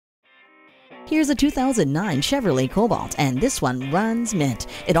Here's a 2009 Chevrolet Cobalt, and this one runs mint.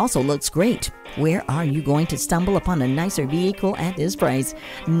 It also looks great. Where are you going to stumble upon a nicer vehicle at this price?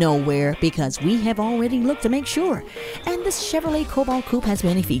 Nowhere, because we have already looked to make sure. And this Chevrolet Cobalt Coupe has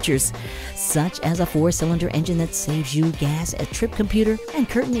many features, such as a 4-cylinder engine that saves you gas, a trip computer, and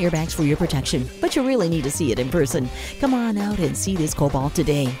curtain airbags for your protection. But you really need to see it in person. Come on out and see this Cobalt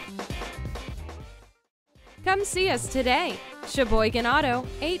today. Come see us today. Sheboygan Auto,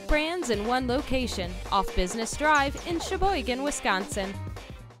 8 brands in 1 location, off Business Drive in Sheboygan, Wisconsin.